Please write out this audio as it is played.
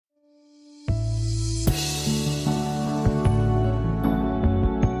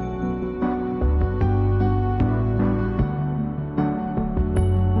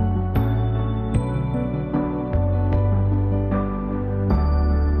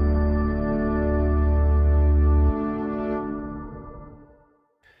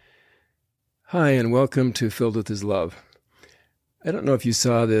Hi, and welcome to Filled with His Love. I don't know if you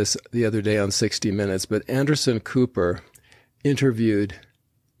saw this the other day on 60 Minutes, but Anderson Cooper interviewed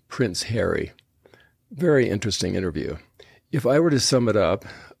Prince Harry. Very interesting interview. If I were to sum it up,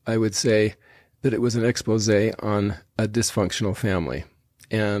 I would say that it was an expose on a dysfunctional family.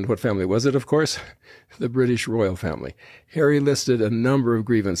 And what family was it, of course? The British royal family. Harry listed a number of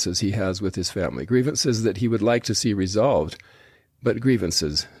grievances he has with his family, grievances that he would like to see resolved, but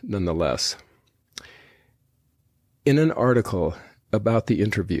grievances nonetheless. In an article about the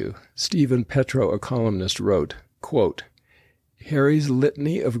interview, Stephen Petro, a columnist, wrote, quote, "Harry's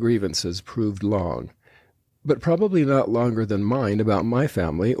litany of grievances proved long, but probably not longer than mine about my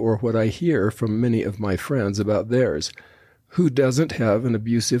family or what I hear from many of my friends about theirs. Who doesn't have an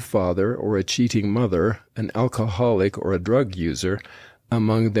abusive father or a cheating mother, an alcoholic or a drug user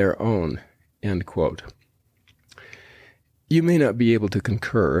among their own?" End quote. You may not be able to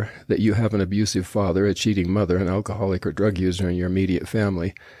concur that you have an abusive father, a cheating mother, an alcoholic or drug user in your immediate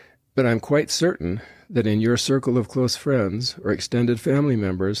family, but I'm quite certain that in your circle of close friends or extended family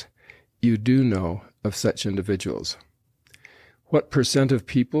members, you do know of such individuals. What percent of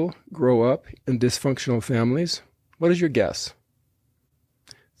people grow up in dysfunctional families? What is your guess?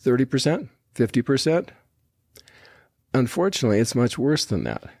 30%? 50%? Unfortunately, it's much worse than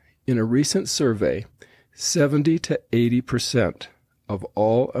that. In a recent survey, 70 to 80% of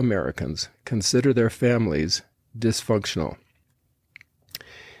all Americans consider their families dysfunctional.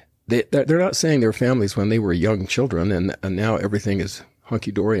 They're not saying their families when they were young children and now everything is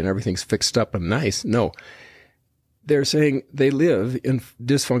hunky-dory and everything's fixed up and nice. No, they're saying they live in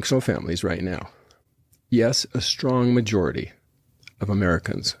dysfunctional families right now. Yes, a strong majority of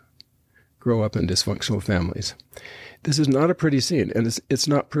Americans grow up in dysfunctional families. This is not a pretty scene, and it's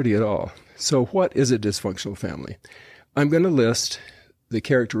not pretty at all. So what is a dysfunctional family? I'm going to list the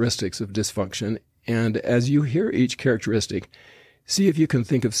characteristics of dysfunction, and as you hear each characteristic, see if you can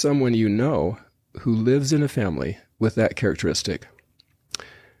think of someone you know who lives in a family with that characteristic.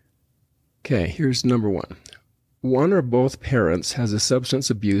 Okay, here's number one. One or both parents has a substance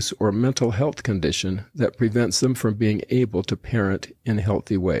abuse or mental health condition that prevents them from being able to parent in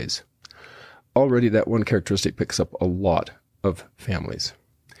healthy ways. Already that one characteristic picks up a lot of families.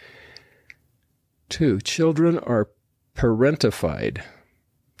 2, children are parentified.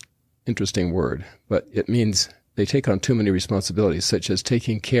 Interesting word, but it means they take on too many responsibilities, such as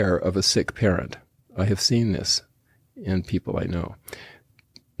taking care of a sick parent. I have seen this in people I know.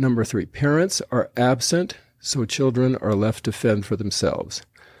 Number 3, parents are absent, so children are left to fend for themselves.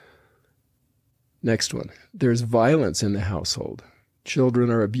 Next one, there's violence in the household. Children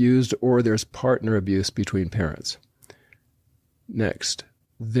are abused or there's partner abuse between parents. Next,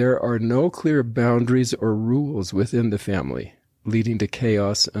 there are no clear boundaries or rules within the family, leading to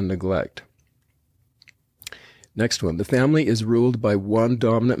chaos and neglect. Next one, the family is ruled by one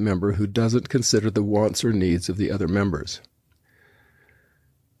dominant member who doesn't consider the wants or needs of the other members.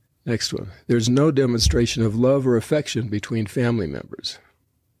 Next one, there's no demonstration of love or affection between family members.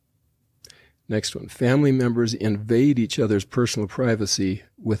 Next one, family members invade each other's personal privacy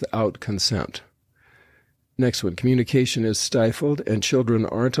without consent. Next one, communication is stifled and children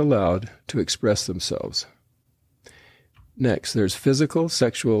aren't allowed to express themselves. Next, there's physical,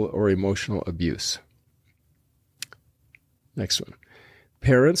 sexual, or emotional abuse. Next one,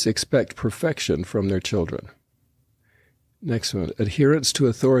 parents expect perfection from their children. Next one, adherence to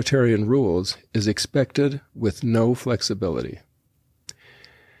authoritarian rules is expected with no flexibility.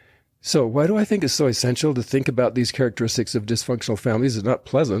 So why do I think it's so essential to think about these characteristics of dysfunctional families? It's not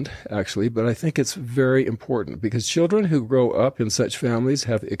pleasant, actually, but I think it's very important because children who grow up in such families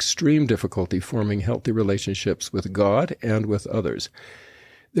have extreme difficulty forming healthy relationships with God and with others.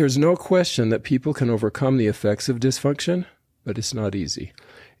 There's no question that people can overcome the effects of dysfunction, but it's not easy.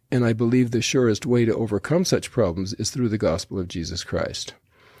 And I believe the surest way to overcome such problems is through the gospel of Jesus Christ.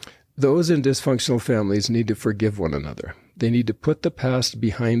 Those in dysfunctional families need to forgive one another. They need to put the past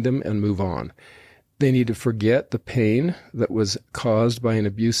behind them and move on. They need to forget the pain that was caused by an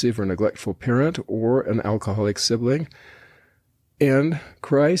abusive or neglectful parent or an alcoholic sibling. And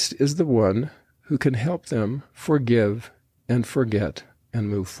Christ is the one who can help them forgive and forget and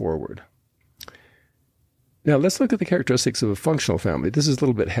move forward. Now let's look at the characteristics of a functional family. This is a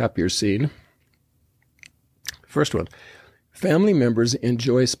little bit happier scene. First one. Family members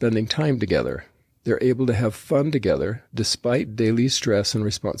enjoy spending time together. They're able to have fun together despite daily stress and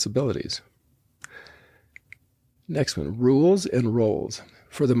responsibilities. Next one, rules and roles.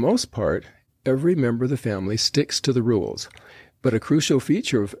 For the most part, every member of the family sticks to the rules, but a crucial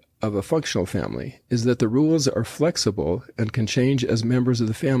feature of a functional family is that the rules are flexible and can change as members of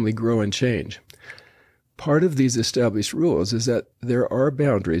the family grow and change. Part of these established rules is that there are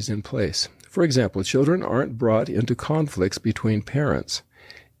boundaries in place. For example, children aren't brought into conflicts between parents,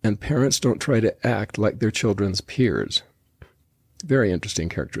 and parents don't try to act like their children's peers. Very interesting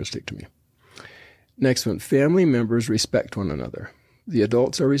characteristic to me. Next one, family members respect one another. The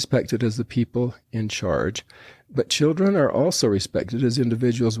adults are respected as the people in charge, but children are also respected as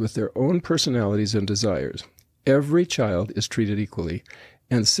individuals with their own personalities and desires. Every child is treated equally,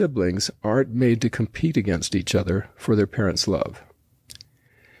 and siblings aren't made to compete against each other for their parents' love.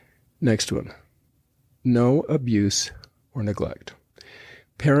 Next one, no abuse or neglect.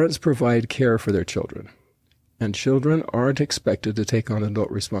 Parents provide care for their children, and children aren't expected to take on adult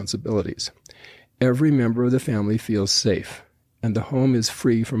responsibilities. Every member of the family feels safe, and the home is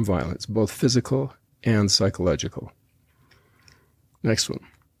free from violence, both physical and psychological. Next one.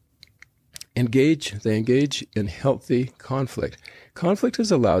 They engage in healthy conflict. Conflict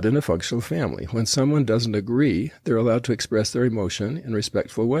is allowed in a functional family. When someone doesn't agree, they're allowed to express their emotion in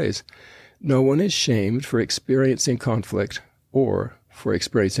respectful ways. No one is shamed for experiencing conflict or for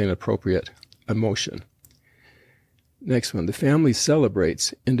experiencing appropriate emotion. Next one. The family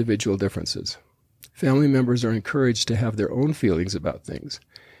celebrates individual differences. Family members are encouraged to have their own feelings about things.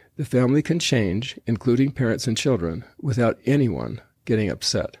 The family can change, including parents and children, without anyone getting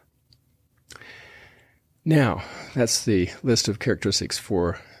upset. Now, that's the list of characteristics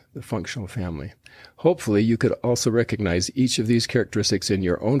for the functional family. Hopefully, you could also recognize each of these characteristics in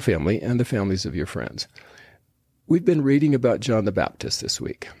your own family and the families of your friends. We've been reading about John the Baptist this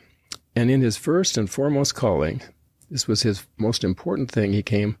week, and in his first and foremost calling, this was his most important thing he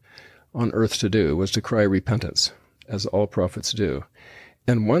came on earth to do, was to cry repentance, as all prophets do.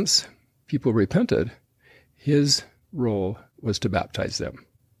 And once people repented, his role was to baptize them.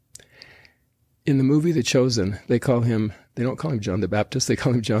 In the movie The Chosen, they don't call him John the Baptist, they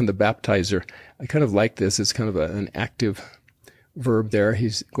call him John the Baptizer. I kind of like this. It's kind of an active verb there.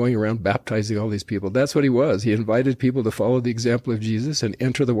 He's going around baptizing all these people. That's what he was. He invited people to follow the example of Jesus and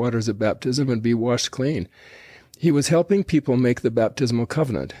enter the waters of baptism and be washed clean. He was helping people make the baptismal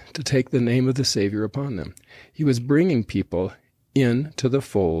covenant, to take the name of the Savior upon them. He was bringing people into the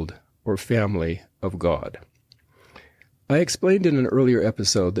fold or family of God. I explained in an earlier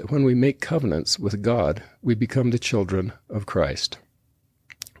episode that when we make covenants with God, we become the children of Christ.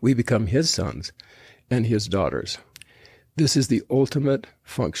 We become His sons and His daughters. This is the ultimate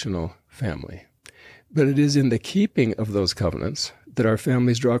functional family. But it is in the keeping of those covenants that our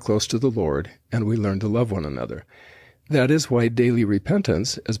families draw close to the Lord and we learn to love one another. That is why daily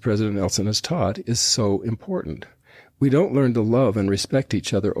repentance, as President Nelson has taught, is so important. We don't learn to love and respect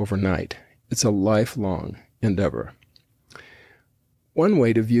each other overnight. It's a lifelong endeavor. One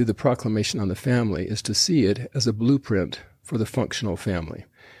way to view the proclamation on the family is to see it as a blueprint for the functional family,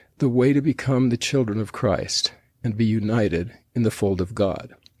 the way to become the children of Christ and be united in the fold of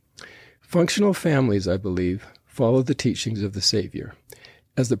God. Functional families, I believe, follow the teachings of the Savior.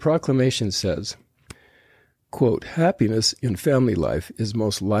 As the proclamation says, quote, happiness in family life is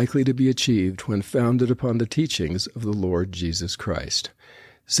most likely to be achieved when founded upon the teachings of the Lord Jesus Christ.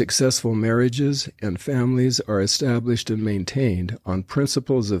 Successful marriages and families are established and maintained on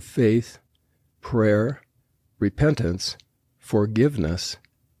principles of faith, prayer, repentance, forgiveness,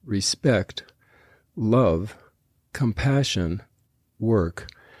 respect, love, compassion, work,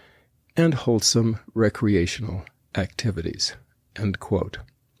 and wholesome recreational activities. End quote.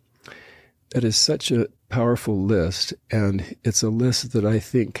 That is such a powerful list, and it's a list that I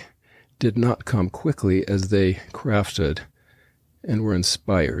think did not come quickly as they crafted and were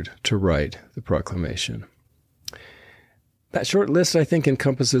inspired to write the proclamation. That short list, I think,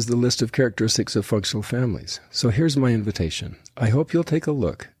 encompasses the list of characteristics of functional families. So here's my invitation. I hope you'll take a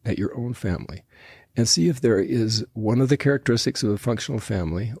look at your own family and see if there is one of the characteristics of a functional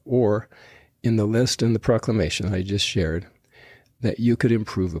family or in the list in the proclamation I just shared that you could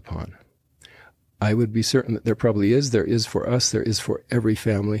improve upon. I would be certain that there probably is. There is for us. There is for every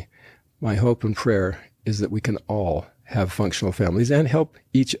family. My hope and prayer is that we can all have functional families and help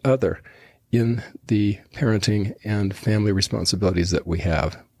each other in the parenting and family responsibilities that we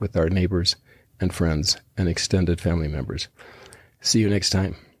have with our neighbors and friends and extended family members. See you next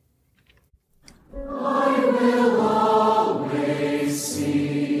time.